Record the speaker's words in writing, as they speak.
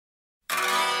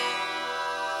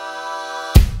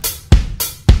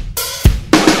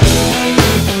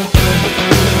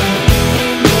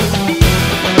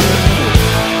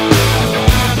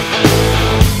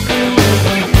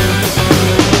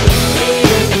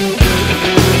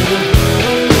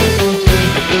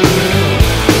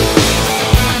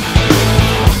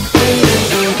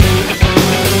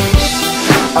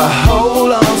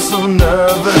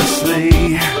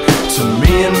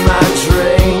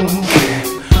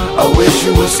she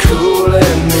was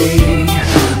cooling me,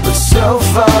 but so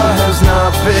far has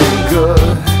not been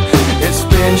good. It's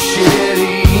been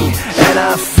shitty, and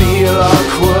I feel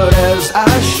awkward as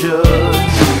I should.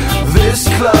 This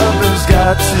club has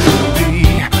got to be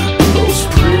the most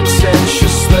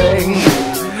pretentious thing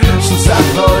since I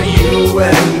thought you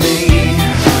and me.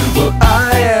 Well,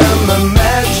 I am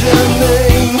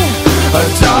imagining a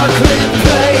dark lit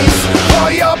place, or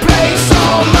your place,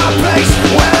 or my place.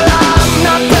 Well, I'm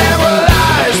not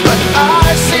paralyzed, but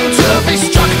I seem to be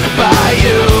struck by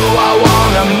you. I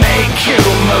wanna make you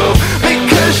move,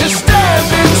 because you're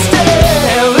standing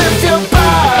still. If your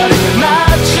body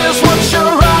matches what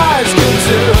your eyes can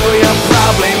do, you'll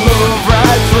probably move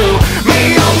right through me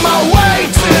on my way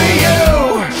to you.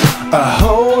 I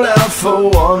hold out for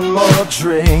one more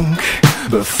drink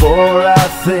before I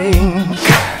think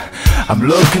I'm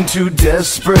looking too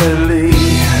desperately,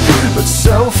 but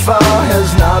so far has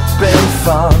not been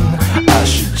fun. I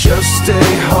should just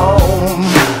stay home.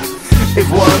 If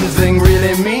one thing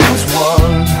really means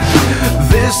one,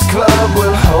 this club will